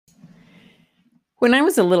When I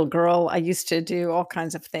was a little girl, I used to do all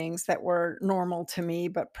kinds of things that were normal to me,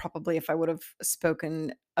 but probably if I would have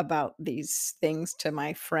spoken about these things to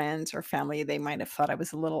my friends or family, they might have thought I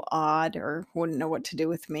was a little odd or wouldn't know what to do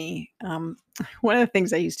with me. One of the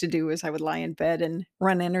things I used to do is I would lie in bed and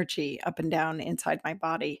run energy up and down inside my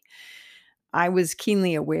body. I was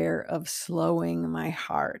keenly aware of slowing my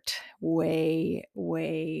heart way,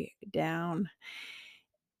 way down.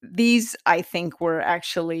 These, I think, were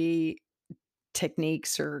actually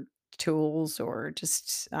techniques or tools or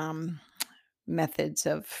just methods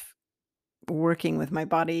of working with my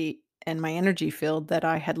body and my energy field that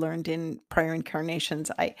I had learned in prior incarnations.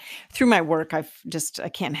 I through my work, I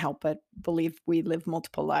can't help but believe we live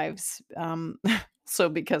multiple lives. So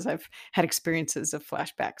because I've had experiences of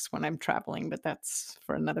flashbacks when I'm traveling, but that's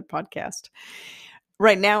for another podcast.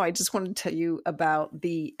 Right now, I just want to tell you about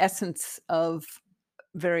the essence of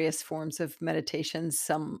various forms of meditation.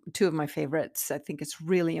 Some two of my favorites. I think it's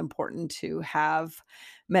really important to have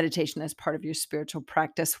meditation as part of your spiritual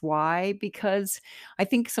practice. Why? Because I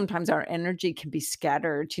think sometimes our energy can be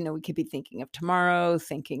scattered. We could be thinking of tomorrow,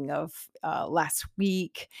 thinking of last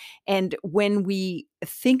week. And when we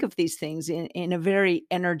think of these things in a very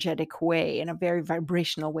energetic way, in a very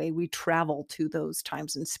vibrational way, we travel to those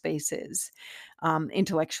times and spaces,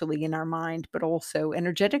 intellectually in our mind, but also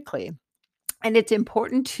energetically. And it's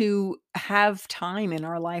important to have time in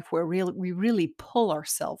our life where we really pull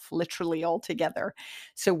ourselves literally all together.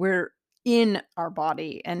 So we're in our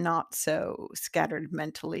body and not so scattered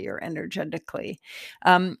mentally or energetically.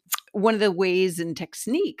 Um, One of the ways and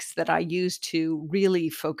techniques that I use to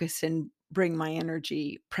really focus and bring my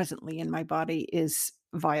energy presently in my body is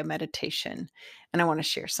via meditation. And I want to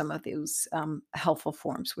share some of those helpful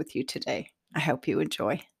forms with you today. I hope you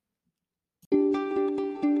enjoy.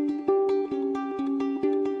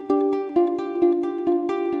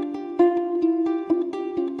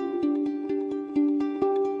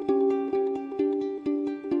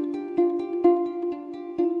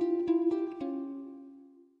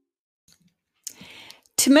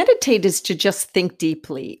 To meditate is to just think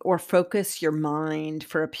deeply or focus your mind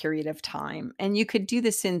for a period of time. And you could do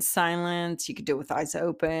this in silence. You could do it with eyes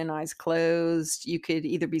open, eyes closed. You could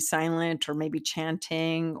either be silent or maybe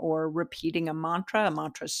chanting or repeating a mantra. A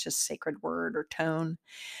mantra is just sacred word or tone.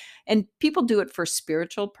 And people do it for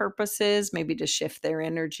spiritual purposes, maybe to shift their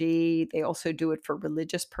energy. They also do it for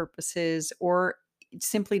religious purposes or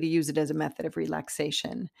simply to use it as a method of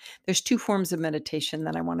relaxation. There's two forms of meditation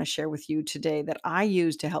that I want to share with you today that I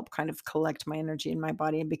use to help kind of collect my energy in my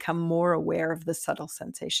body and become more aware of the subtle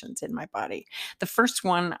sensations in my body. The first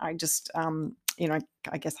one, I guess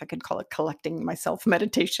I could call it collecting myself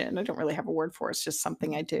meditation. I don't really have a word for it. It's just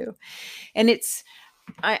something I do. And it's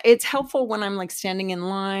helpful when I'm, like, standing in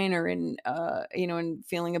line or and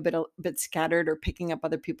feeling a bit scattered or picking up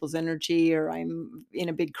other people's energy, or I'm in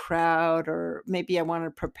a big crowd, or maybe I wanna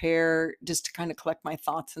prepare just to kinda collect my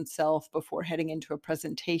thoughts and self before heading into a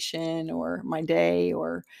presentation or my day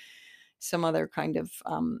or some other kind of,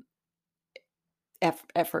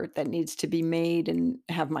 effort that needs to be made and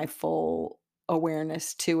have my full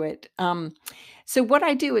awareness to it. So what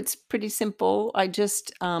I do, it's pretty simple. I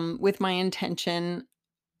just, with my intention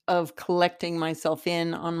of collecting myself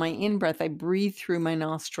in on my in breath, I breathe through my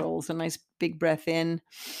nostrils, a nice big breath in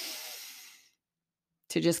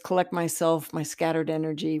to just collect myself, my scattered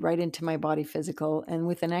energy right into my body physical. And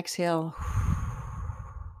with an exhale,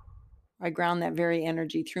 I ground that very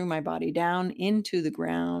energy through my body down into the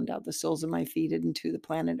ground, out the soles of my feet, into the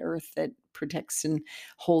planet Earth that protects and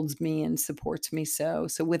holds me and supports me. So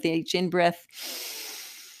with each in breath,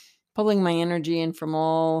 pulling my energy in from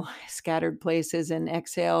all scattered places, and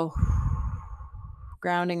exhale,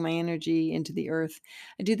 grounding my energy into the earth.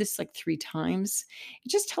 I do this like 3 times. It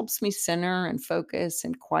just helps me center and focus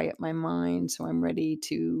and quiet my mind so I'm ready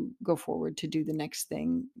to go forward to do the next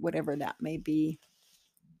thing, whatever that may be.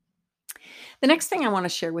 The next thing I want to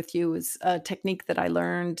share with you is a technique that I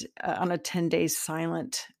learned on a 10 days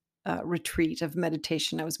silent retreat of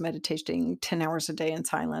meditation. I was meditating 10 hours a day in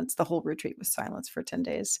silence. The whole retreat was silence for 10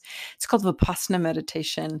 days. It's called Vipassana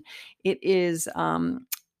meditation. It is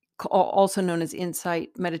also known as insight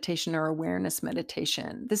meditation or awareness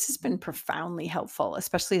meditation. This has been profoundly helpful,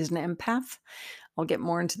 especially as an empath. I'll get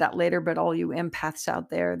more into that later, but all you empaths out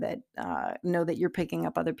there that know that you're picking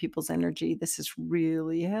up other people's energy, this is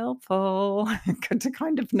really helpful to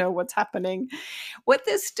kind of know what's happening. What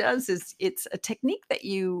this does is it's a technique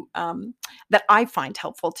that I find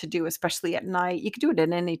helpful to do, especially at night. You can do it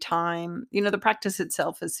at any time. The practice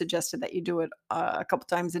itself is suggested that you do it a couple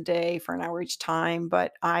times a day for an hour each time,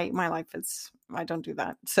 but I don't do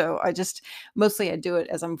that. So I just mostly I do it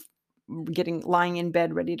as I'm getting lying in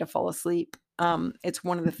bed ready to fall asleep. It's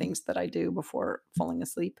one of the things that I do before falling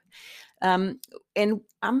asleep. Um, and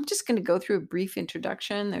I'm just going to go through a brief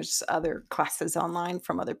introduction. There's other classes online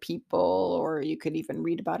from other people, or you could even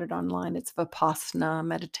read about it online. It's Vipassana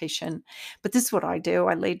meditation. But this is what I do.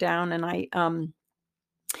 I lay down and I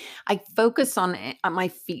focus on my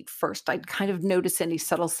feet first. I kind of notice any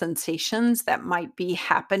subtle sensations that might be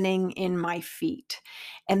happening in my feet.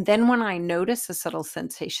 And then when I notice a subtle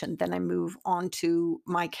sensation, then I move on to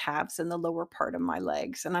my calves and the lower part of my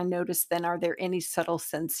legs. And I notice then, are there any subtle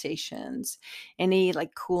sensations, any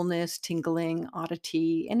like coolness, tingling,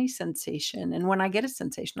 oddity, any sensation? And when I get a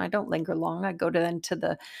sensation, I don't linger long. I go to then to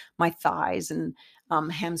the my thighs and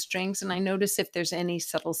hamstrings, and I notice if there's any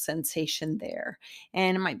subtle sensation there,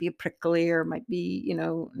 and it might be a prickly or it might be,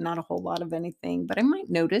 not a whole lot of anything, but I might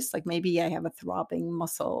notice like maybe I have a throbbing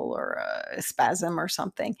muscle or a spasm or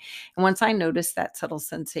something. And once I notice that subtle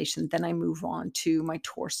sensation, then I move on to my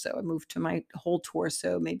torso. I move to my whole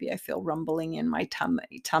torso. Maybe I feel rumbling in my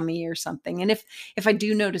tummy or something. And if I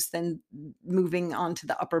do notice then moving on to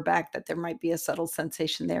the upper back that there might be a subtle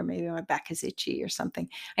sensation there, maybe my back is itchy or something,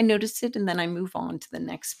 I notice it and then I move on to the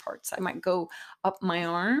next parts. I might go up my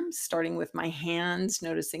arms, starting with my hands,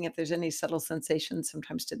 noticing if there's any subtle sensations.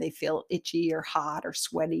 Sometimes do they feel itchy or hot or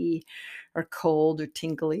sweaty or cold or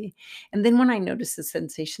tingly? And then when I notice the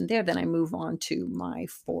sensation there, then I move on to my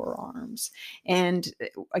forearms. And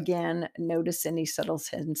again, notice any subtle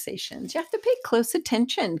sensations. You have to pay close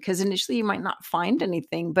attention because initially you might not find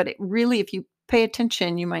anything, but it really, if you pay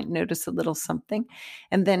attention, you might notice a little something.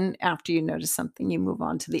 And then after you notice something, you move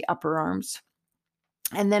on to the upper arms.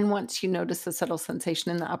 And then once you notice the subtle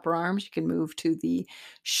sensation in the upper arms, you can move to the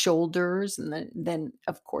shoulders and then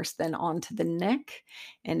of course, then onto the neck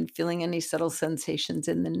and feeling any subtle sensations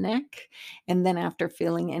in the neck. And then after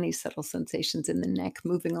feeling any subtle sensations in the neck,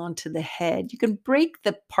 moving on to the head. You can break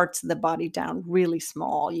the parts of the body down really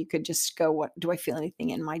small. You could just go, what do I feel anything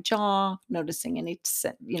in my jaw? Noticing any,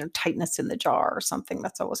 tightness in the jaw or something.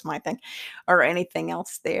 That's always my thing, or anything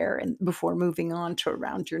else there, and before moving on to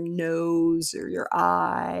around your nose or your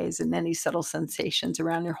eyes and any subtle sensations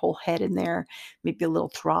around your whole head in there, maybe a little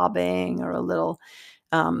throbbing or a little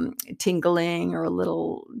tingling or a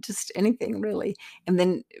little just anything really. And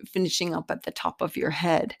then finishing up at the top of your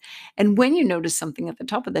head. And when you notice something at the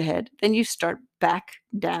top of the head, then you start back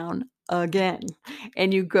down again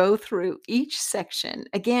and you go through each section.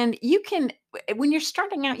 Again, you can, when you're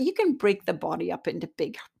starting out, you can break the body up into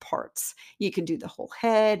big parts. You can do the whole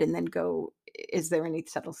head and then go, is there any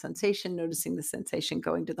subtle sensation? Noticing the sensation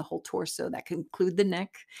going to the whole torso. That can include the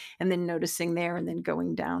neck, and then noticing there, and then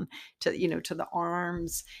going down to, to the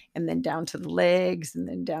arms, and then down to the legs, and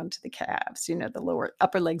then down to the calves, the lower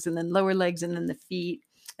upper legs, and then lower legs, and then the feet.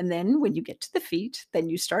 And then when you get to the feet, then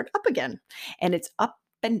you start up again. And it's up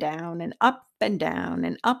and down and up and down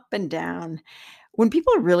and up and down. When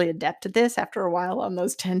people are really adept at this, after a while on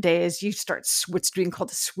those 10 days, you start what's being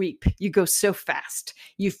called a sweep. You go so fast.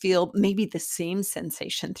 You feel maybe the same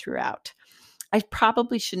sensation throughout. I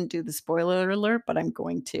probably shouldn't do the spoiler alert, but I'm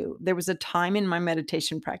going to. There was a time in my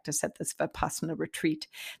meditation practice at this Vipassana retreat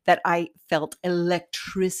that I felt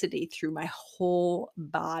electricity through my whole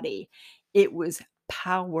body. It was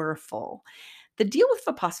powerful. The deal with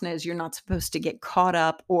Vipassana is you're not supposed to get caught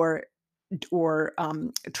up or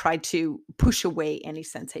try to push away any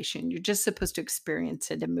sensation. You're just supposed to experience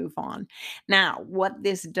it and move on. Now, what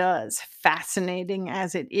this does, fascinating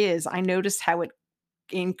as it is, I noticed how it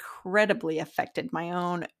incredibly affected my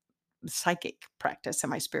own psychic practice and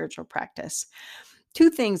my spiritual practice. Two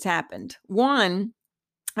things happened. One,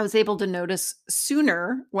 I was able to notice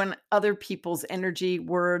sooner when other people's energy,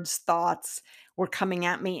 words, thoughts were coming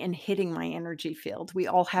at me and hitting my energy field. We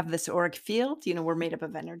all have this auric field. We're made up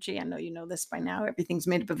of energy. I know you know this by now. Everything's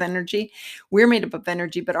made up of energy. We're made up of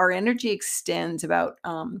energy, but our energy extends about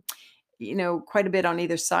quite a bit on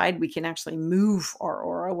either side. We can actually move our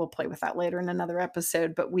aura. We'll play with that later in another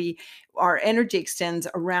episode, but our energy extends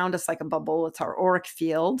around us like a bubble. It's our auric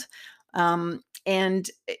field. And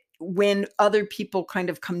when other people kind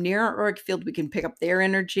of come near our auric field, we can pick up their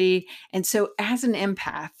energy. And so as an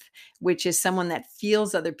empath, which is someone that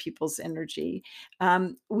feels other people's energy,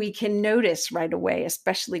 we can notice right away,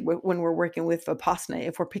 especially when we're working with Vipassana,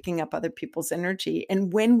 if we're picking up other people's energy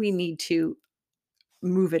and when we need to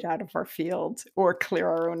move it out of our field or clear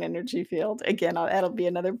our own energy field. Again, that'll be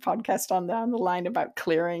another podcast on down the line about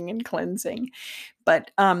clearing and cleansing.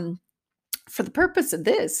 But for the purpose of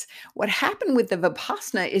this, what happened with the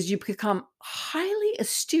Vipassana is you become highly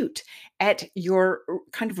astute at your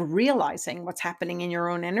kind of realizing what's happening in your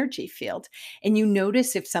own energy field. And you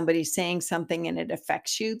notice if somebody's saying something and it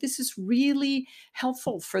affects you. This is really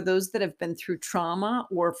helpful for those that have been through trauma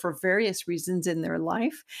or for various reasons in their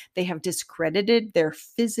life. They have discredited their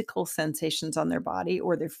physical sensations on their body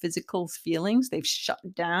or their physical feelings. They've shut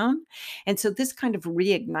down. And so this kind of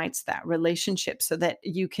reignites that relationship so that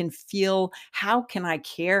you can feel, how can I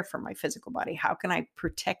care for my physical body? How can I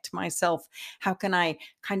protect myself? How can I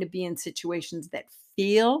kind of be in situations that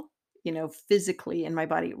feel, physically in my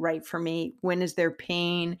body right for me? When is there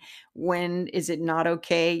pain? When is it not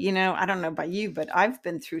okay? I don't know about you, but I've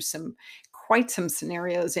been through quite some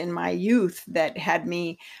scenarios in my youth that had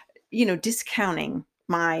me, discounting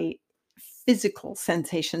my physical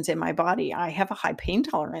sensations in my body. I have a high pain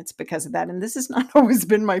tolerance because of that. And this has not always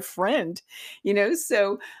been my friend,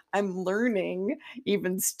 so I'm learning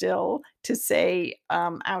even still to say,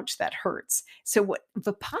 ouch, that hurts. So, what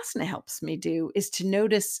Vipassana helps me do is to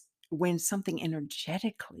notice when something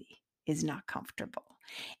energetically is not comfortable.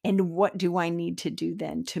 And what do I need to do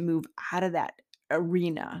then to move out of that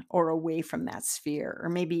arena or away from that sphere, or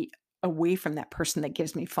maybe away from that person that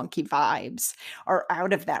gives me funky vibes, or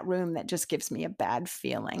out of that room that just gives me a bad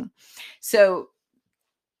feeling. So,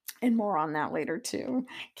 and more on that later too.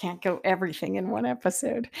 Can't go everything in one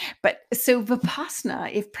episode. But so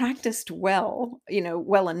Vipassana, if practiced well,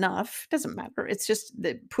 well enough, doesn't matter. It's just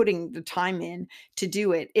the putting the time in to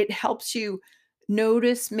do it. It helps you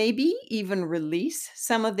notice, maybe even release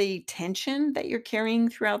some of the tension that you're carrying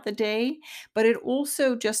throughout the day, but it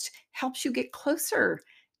also just helps you get closer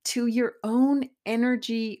to your own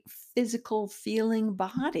energy, physical feeling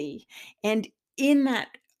body. And in that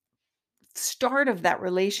start of that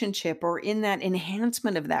relationship, or in that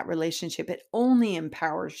enhancement of that relationship, it only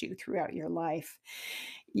empowers you throughout your life.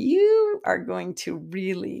 You are going to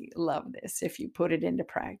really love this if you put it into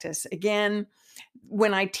practice. Again,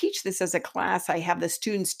 when I teach this as a class, I have the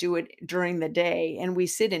students do it during the day, and we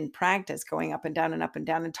sit in practice going up and down and up and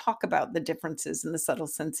down and talk about the differences and the subtle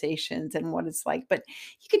sensations and what it's like. But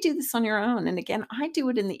you could do this on your own. And again, I do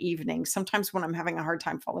it in the evening, sometimes when I'm having a hard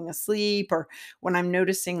time falling asleep, or when I'm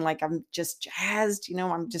noticing like I'm just jazzed,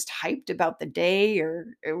 I'm just hyped about the day,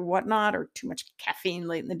 or whatnot, or too much caffeine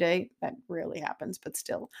late in the day. That rarely happens, but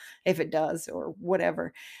still, if it does, or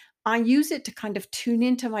whatever, I use it to kind of tune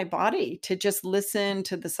into my body, to just listen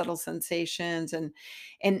to the subtle sensations.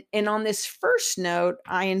 And on this first note,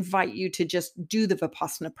 I invite you to just do the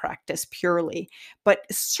Vipassana practice purely. But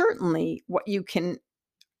certainly what you can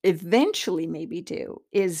eventually maybe do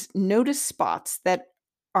is notice spots that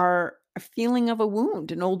are a feeling of a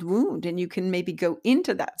wound, an old wound, and you can maybe go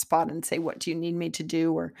into that spot and say, what do you need me to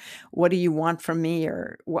do? Or what do you want from me?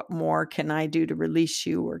 Or what more can I do to release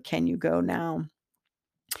you? Or can you go now?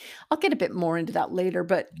 I'll get a bit more into that later,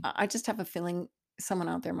 but I just have a feeling someone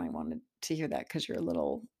out there might want to hear that because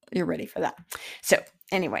you're ready for that. So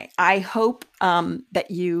anyway, I hope that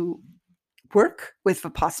you work with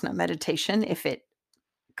Vipassana meditation if it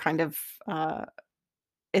kind of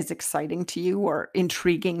is exciting to you or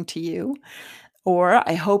intriguing to you. Or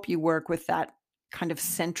I hope you work with that kind of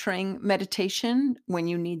centering meditation when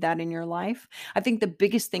you need that in your life. I think the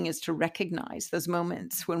biggest thing is to recognize those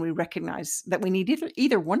moments when we recognize that we need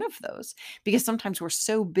either one of those, because sometimes we're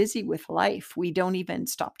so busy with life, we don't even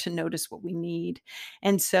stop to notice what we need.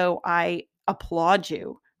 And so I applaud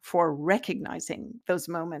you for recognizing those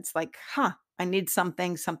moments like, I need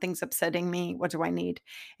something, something's upsetting me. What do I need?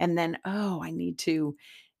 And then, oh, I need to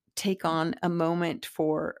take on a moment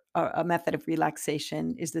for a method of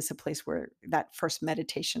relaxation. Is this a place where that first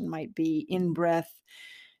meditation might be in breath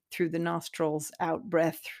through the nostrils, out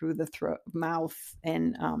breath through the throat, mouth,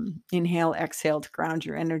 and inhale, exhale to ground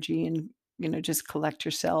your energy and just collect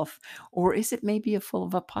yourself? Or is it maybe a full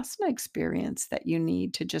Vipassana experience that you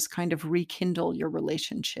need to just kind of rekindle your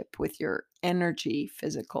relationship with your energy,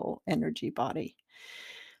 physical energy body?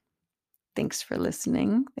 Thanks for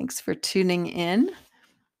listening. Thanks for tuning in.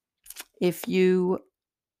 If you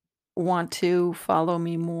want to follow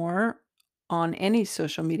me more on any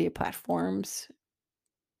social media platforms,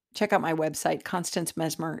 check out my website,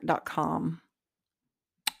 constancemesmer.com.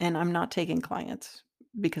 And I'm not taking clients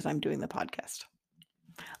because I'm doing the podcast.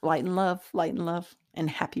 Light and love, and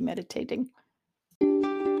happy meditating.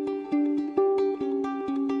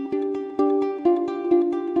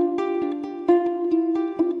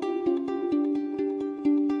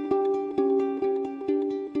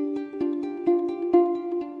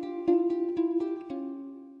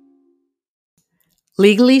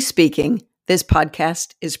 Legally speaking, this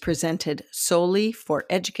podcast is presented solely for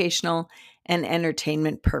educational and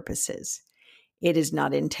entertainment purposes. It is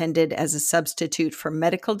not intended as a substitute for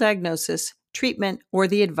medical diagnosis, treatment, or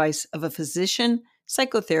the advice of a physician,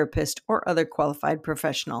 psychotherapist, or other qualified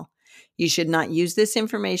professional. You should not use this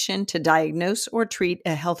information to diagnose or treat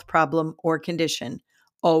a health problem or condition.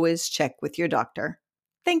 Always check with your doctor.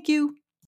 Thank you.